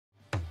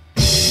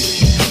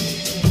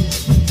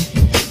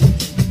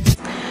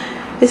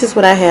this is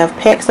what I have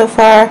packed so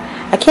far.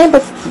 I can't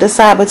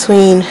decide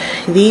between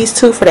these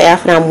two for the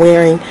outfit I'm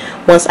wearing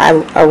once I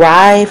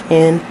arrive,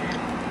 and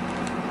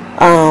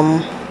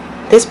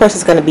this purse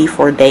is going to be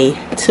for day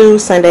 2,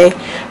 Sunday.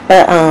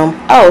 But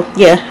oh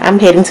yeah, I'm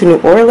heading to New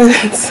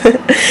Orleans.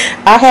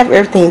 I have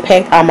everything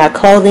packed, all my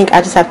clothing.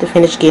 I just have to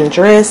finish getting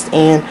dressed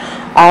and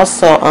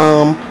also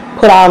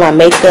put all my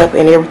makeup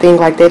and everything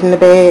like that in the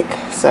bag.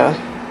 So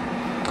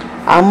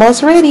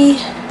almost ready.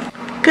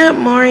 Good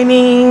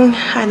morning.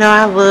 I know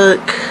I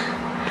look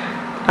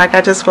like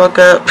I just woke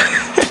up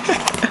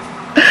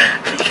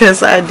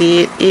because I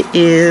did. It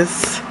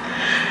is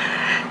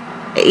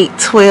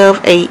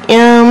 8:12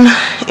 a.m.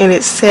 and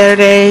it's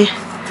Saturday,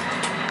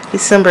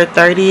 December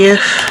 30th.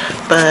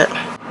 But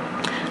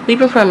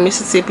leaving from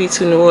Mississippi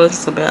to New Orleans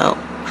is about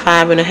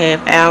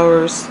 5.5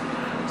 hours.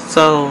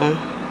 So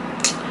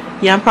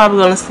yeah, I'm probably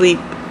gonna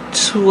sleep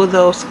 2 of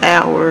those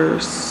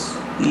hours.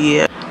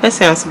 Yeah, that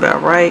sounds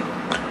about right.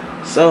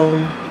 So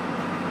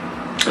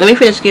let me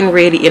finish getting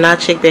ready and I'll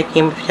check back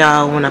in with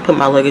y'all when I put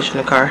my luggage in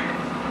the car.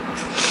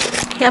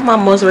 Okay, I'm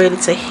almost ready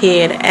to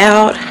head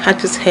out. I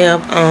just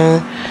have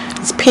on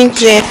this pink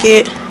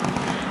jacket,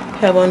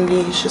 have on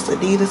these just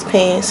Adidas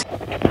pants.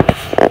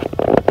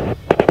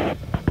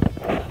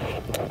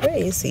 Where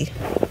is he?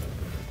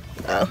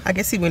 Oh, I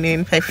guess he went in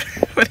and paid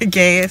for the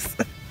gas.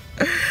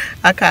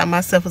 I caught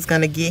myself was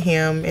gonna get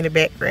him in the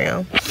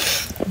background.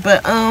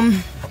 But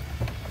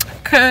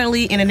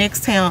currently in the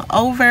next town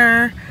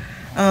over,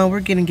 we're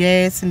getting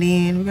gas and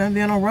then we're gonna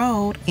be on the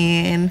road,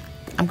 and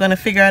I'm gonna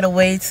figure out a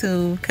way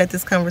to cut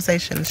this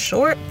conversation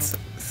short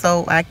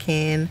so I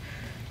can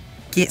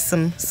get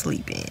some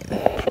sleep in.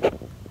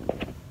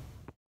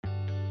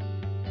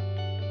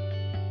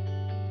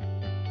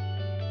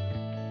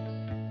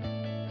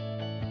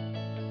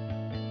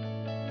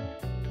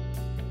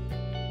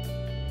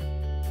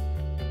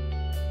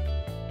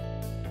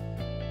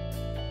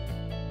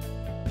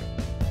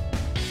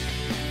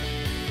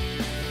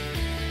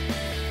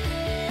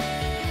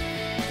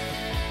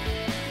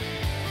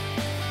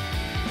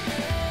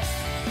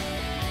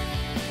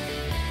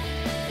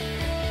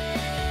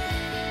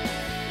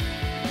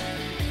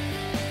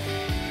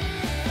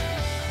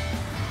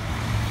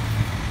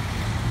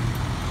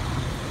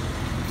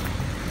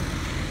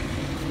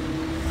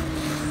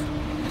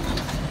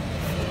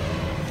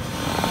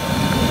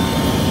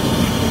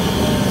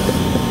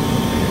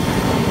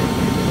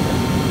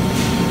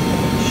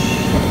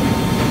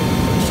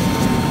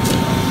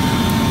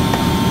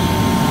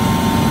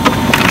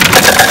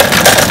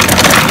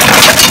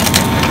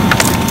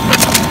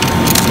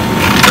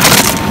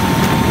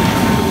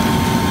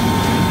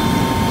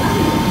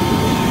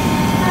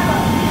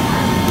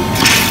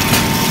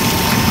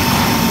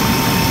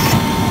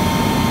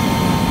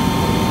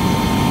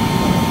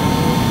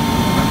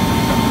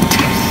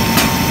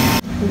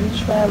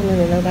 Traveling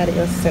and nobody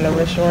else is in a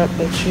restaurant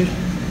but you.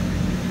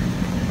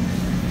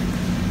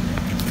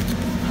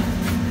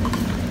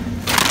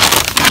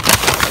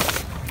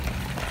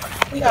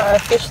 We are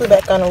officially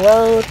back on the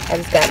road. I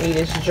just got me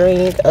this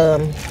drink,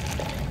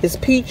 this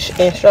peach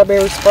and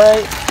strawberry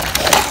Sprite,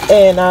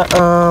 and I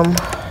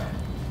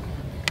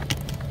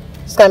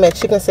just got me a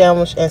chicken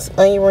sandwich and some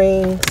onion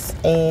rings,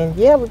 and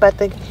yeah, we're about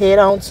to head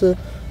on to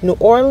New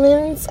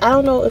Orleans. I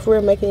don't know if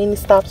we're making any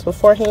stops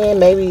beforehand,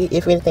 maybe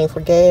if anything for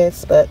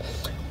gas, but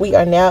we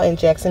are now in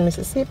Jackson,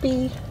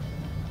 Mississippi,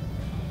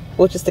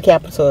 which is the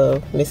capital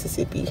of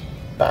Mississippi,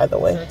 by the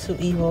way. Two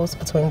evils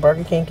between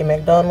Burger King and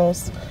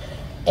McDonald's.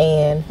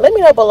 And let me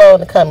know below in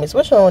the comments,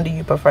 which one do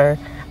you prefer?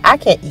 I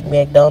can't eat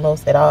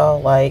McDonald's at all.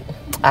 Like,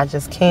 I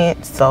just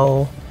can't.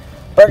 So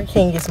Burger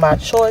King is my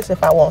choice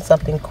if I want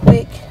something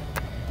quick.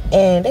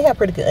 And they have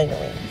pretty good onion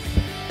rings.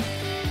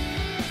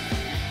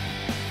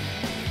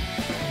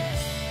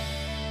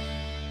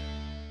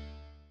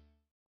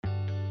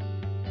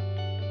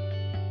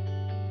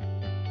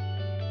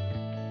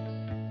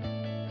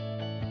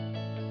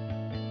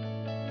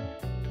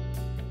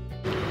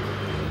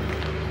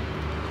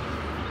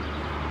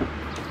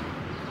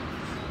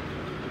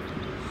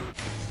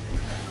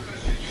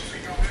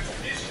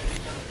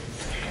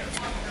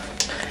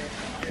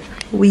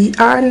 We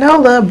are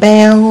NOLA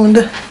bound.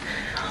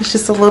 It's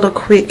just a little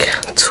quick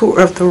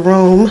tour of the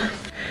room.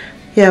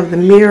 You have the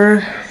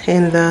mirror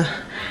and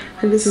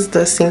this is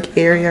the sink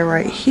area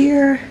right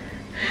here.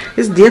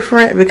 It's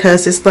different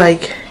because it's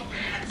like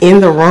in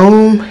the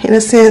room in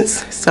a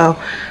sense. So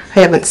I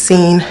haven't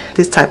seen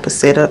this type of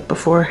setup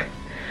before.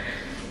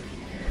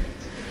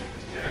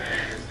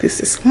 This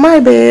is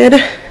my bed.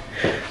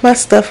 My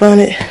stuff on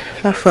it.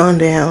 My phone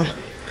down.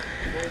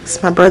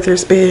 It's my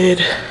brother's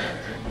bed.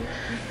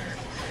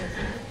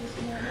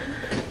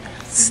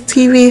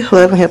 TV,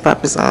 Love and Hip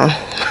Hop is on.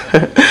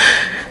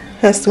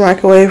 That's the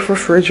microwave,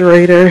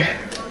 refrigerator.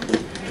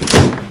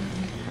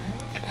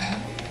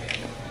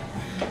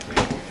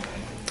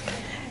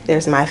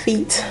 There's my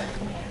feet.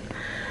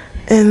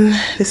 And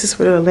this is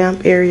where the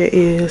lamp area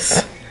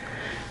is.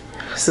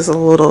 This is a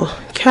little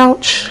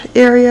couch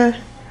area.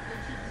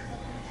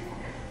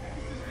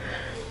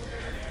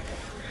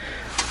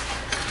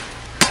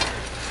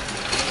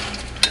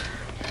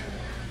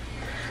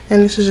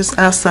 And this is just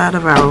outside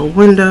of our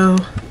window.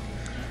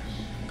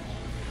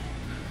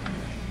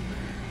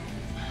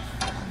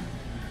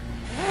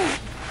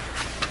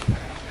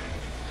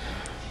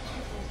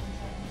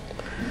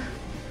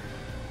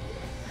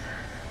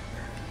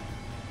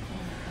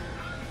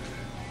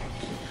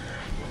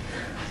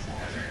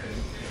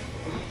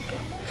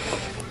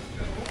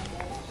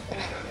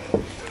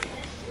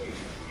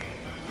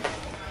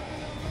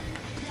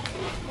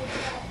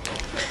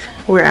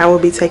 Where I will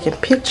be taking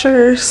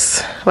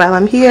pictures while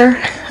I'm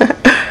here.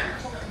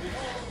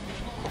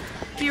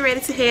 We're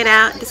ready to head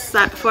out. This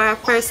is for our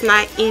first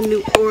night in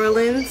New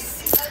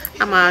Orleans.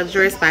 I'm all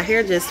dressed. My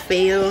hair just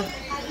fell,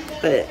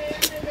 but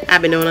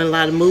I've been doing a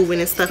lot of moving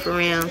and stuff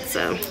around,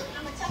 so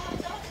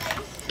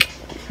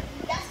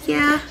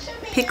yeah,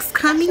 pics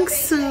coming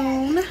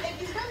soon,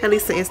 at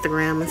least to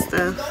Instagram and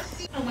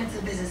stuff. I went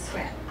to visit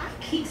Scrap. I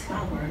keep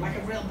my word like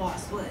a real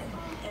boss would,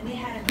 and we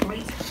had a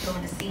great time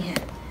going to see him.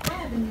 I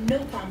have no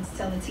problems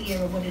telling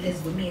Tierra what it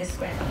is with me and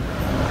Scrap.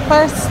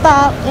 First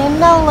stop in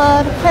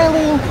NOLA, the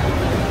Curly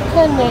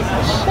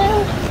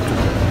Connection.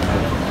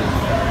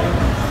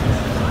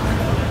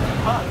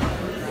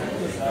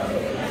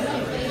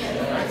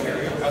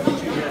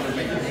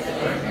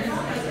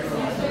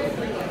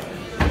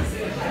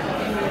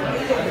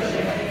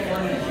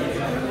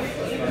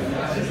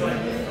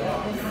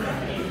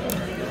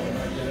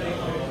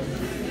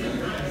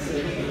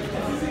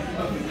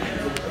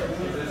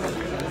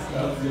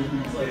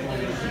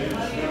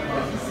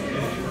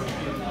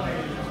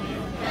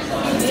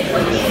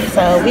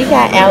 So we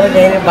got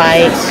alligator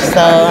bites, so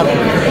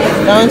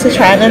I'm going to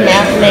try them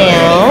out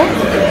now.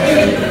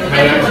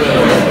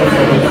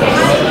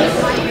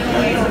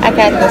 I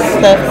got the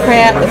stuffed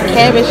crab with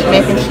cabbage,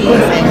 mac and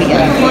cheese, and we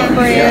got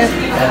cornbread.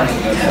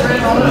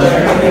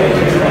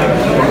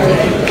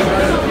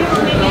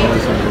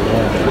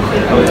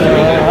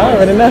 I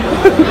already know.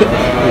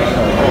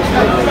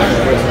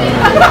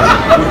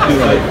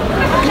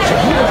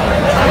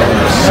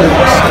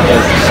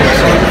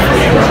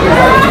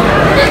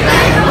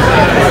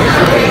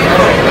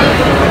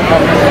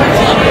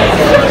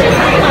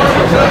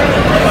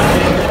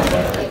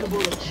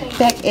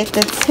 Back at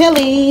the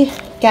Tilly,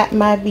 got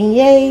my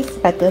beignets,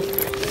 about to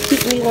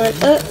heat me one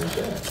up.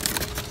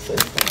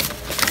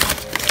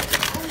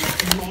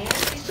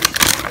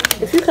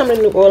 If you come to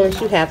New Orleans,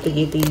 you have to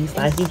get these.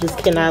 Like, you just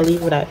cannot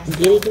leave without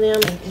getting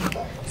them.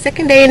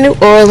 Second day in New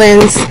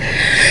Orleans.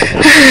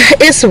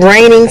 It's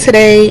raining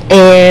today,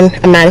 and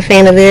I'm not a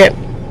fan of it.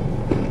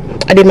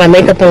 I did my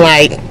makeup in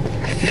like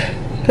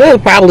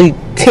probably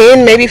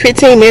 10, maybe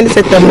 15 minutes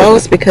at the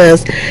most,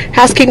 because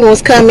housekeeping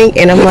was coming,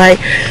 and I'm like,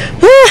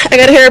 I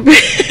gotta hurry up.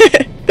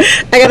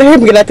 I gotta hurry up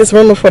and get out this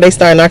room before they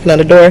start knocking on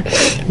the door.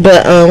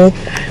 But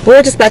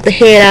we're just about to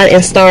head out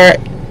and start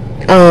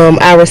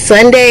our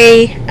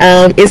Sunday.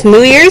 It's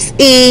New Year's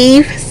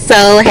Eve,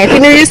 so happy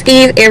New Year's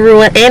Eve,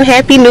 everyone, and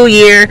happy New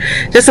Year.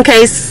 Just in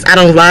case I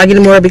don't vlog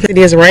anymore because it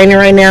is raining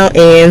right now,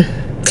 and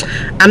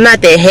I'm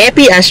not that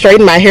happy. I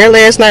straightened my hair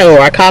last night,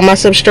 or I called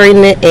myself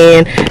straightening it,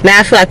 and now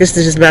I feel like it's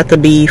just about to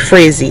be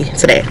frizzy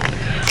today.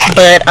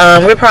 But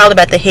we're probably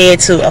about to head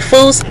to a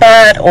food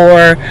spot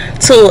or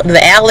to the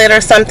outlet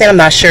or something. I'm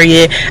not sure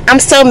yet. I'm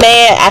so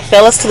mad. I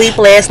fell asleep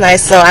last night,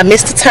 so I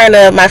missed the turn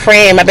of my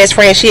friend, my best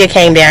friend. She had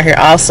came down here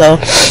also,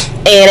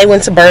 and they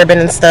went to Bourbon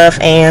and stuff,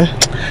 and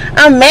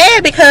I'm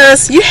mad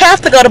because you have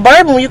to go to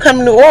Bourbon when you come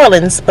to New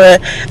Orleans.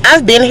 But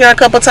I've been here a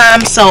couple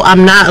times, so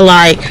I'm not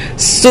like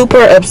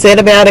super upset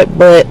about it,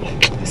 but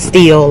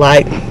still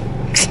like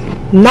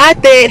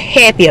not that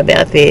happy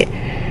about it.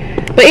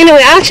 But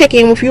anyway, I'll check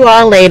in with you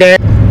all later.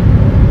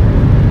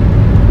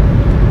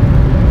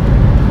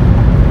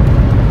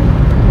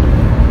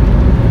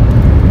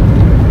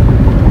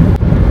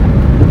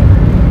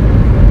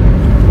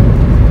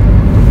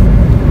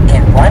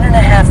 In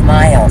 1.5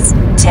 miles,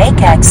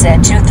 take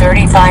exit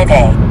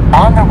 235A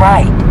on the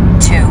right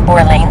to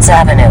Orleans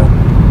Avenue.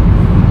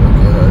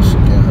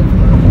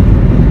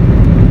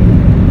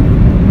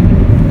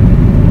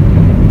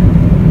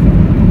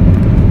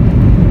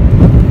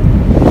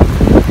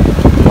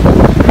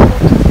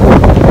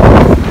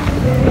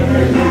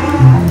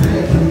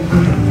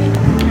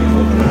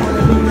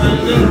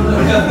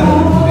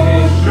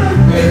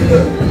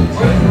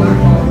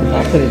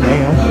 Put it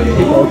down.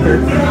 People over here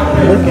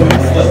looking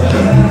and stuff.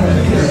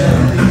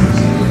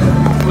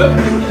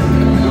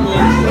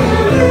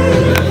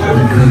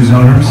 Cruise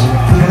owners,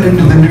 head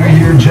into the new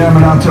year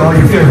jamming out to all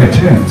your favorite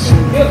tunes.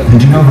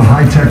 Did you know the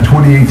high-tech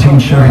 2018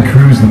 Chevy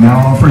Cruze now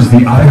offers the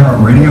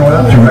iHeartRadio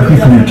app directly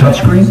from your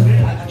touchscreen?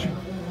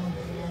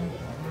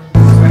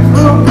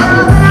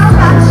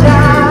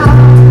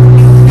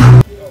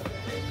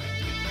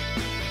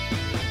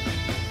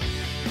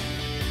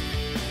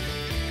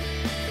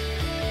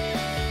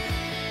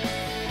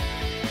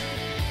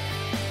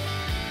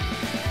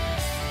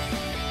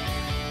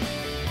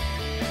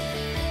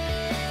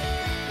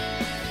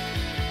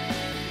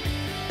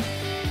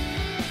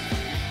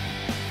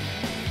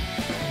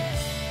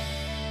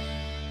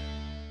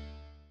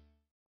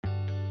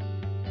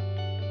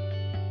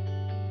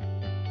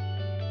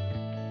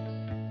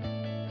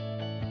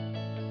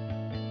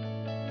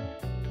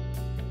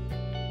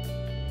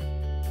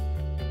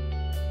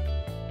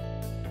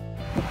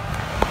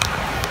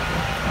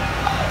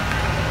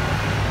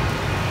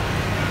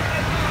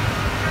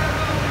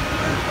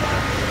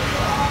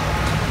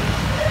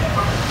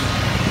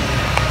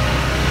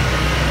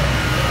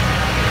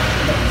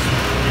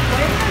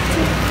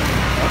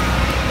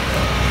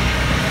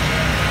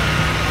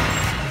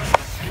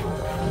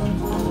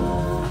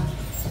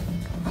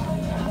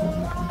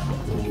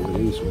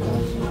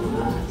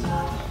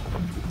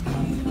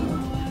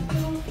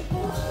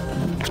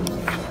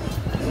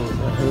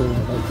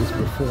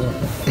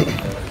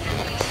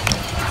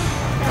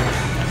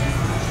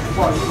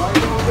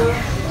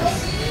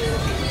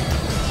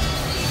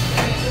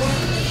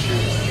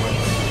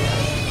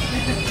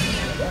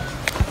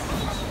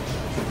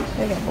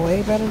 They got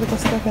way better looking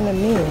stuff in the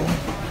men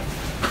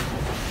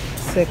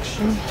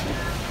section.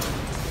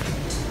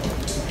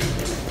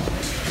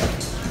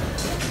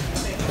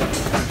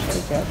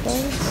 We got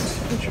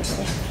those.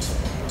 Interesting.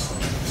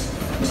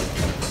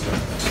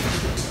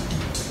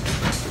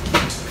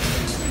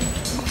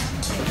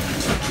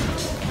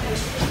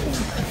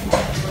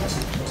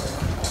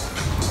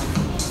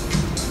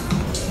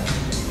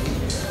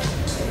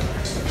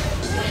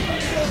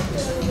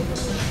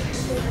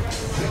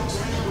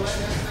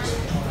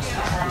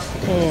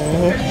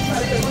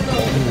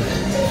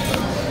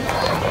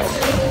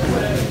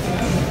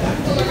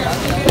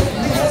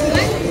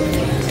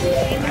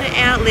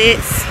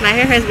 Outlets. My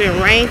hair has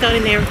been rained on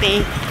and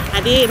everything.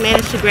 I did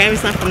manage to grab me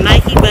some from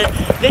Nike, but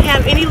they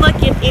have any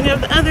luck in any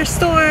of the other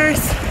stores.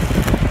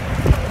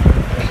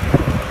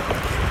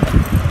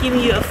 Giving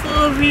you a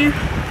full view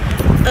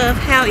of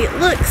how it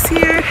looks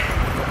here.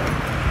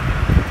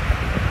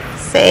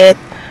 Sad.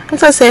 I'm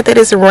so sad that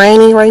it's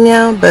raining right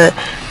now, but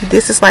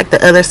this is like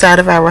the other side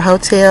of our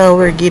hotel.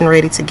 We're getting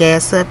ready to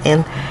gas up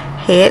and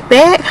head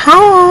back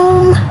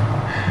home.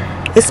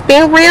 It's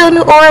been real,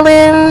 New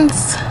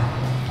Orleans.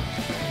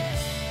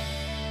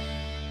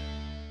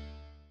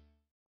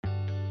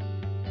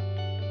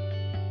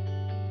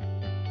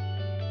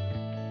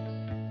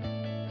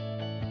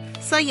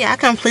 So yeah, I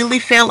completely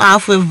fell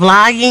off with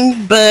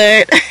vlogging,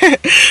 but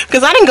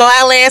because I didn't go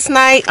out last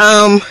night.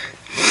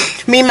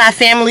 Me and my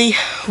family,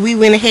 we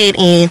went ahead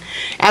and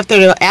after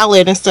the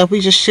outlet and stuff,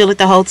 we just chilled at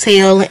the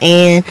hotel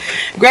and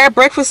grabbed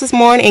breakfast this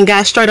morning and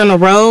got straight on the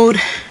road.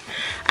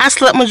 I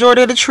slept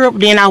majority of the trip,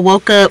 then I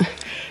woke up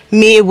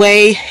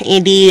midway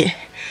and did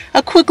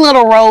a quick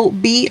little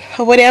road beat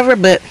or whatever,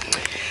 but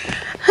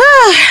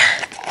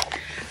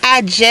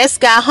I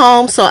just got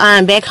home, so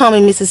I'm back home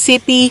in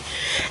Mississippi,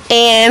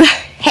 and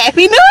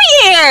Happy New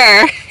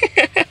Year!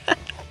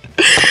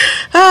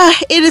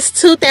 It is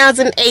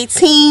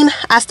 2018.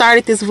 I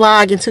started this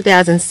vlog in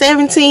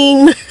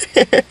 2017.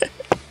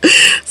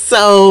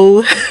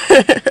 So,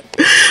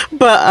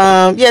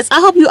 but yes, I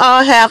hope you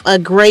all have a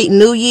great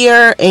New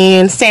Year,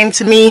 and same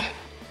to me.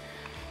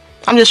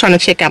 I'm just trying to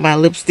check out my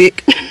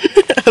lipstick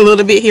a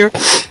little bit here,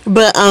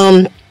 but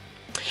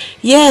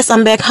yes,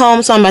 I'm back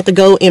home, so I'm about to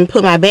go and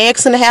put my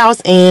bags in the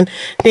house, and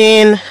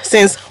then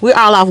since we're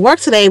all off work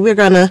today, we're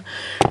gonna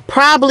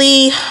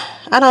probably,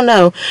 I don't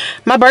know,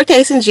 my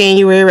birthday's in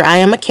January. I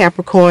am a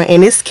Capricorn,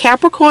 and it's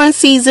Capricorn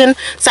season,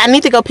 so I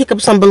need to go pick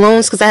up some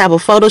balloons because I have a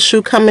photo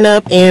shoot coming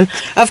up, and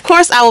of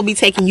course I will be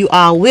taking you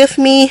all with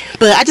me.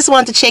 But I just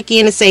wanted to check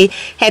in and say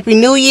Happy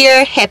New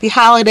Year, Happy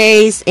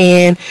Holidays,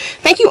 and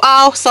thank you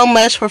all so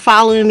much for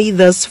following me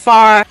thus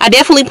far. I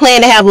definitely plan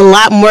to have a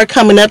lot more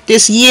coming up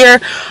this year.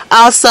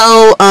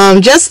 Also,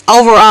 just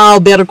overall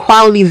better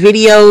quality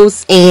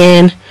videos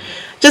and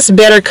just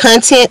better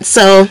content,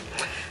 so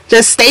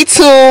just stay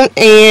tuned.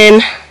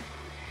 And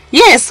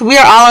yes, we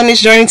are all on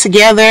this journey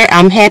together.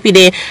 I'm happy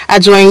that I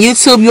joined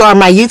YouTube. You are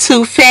my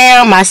YouTube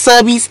fam, my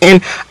subbies,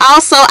 and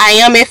also I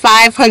am at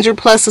 500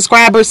 plus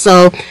subscribers.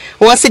 So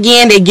once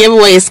again, the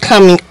giveaway is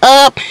coming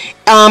up.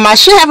 I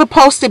should have it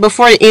posted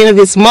before the end of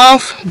this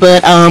month,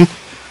 but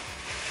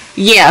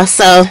yeah,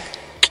 so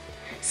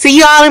see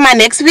you all in my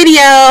next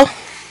video.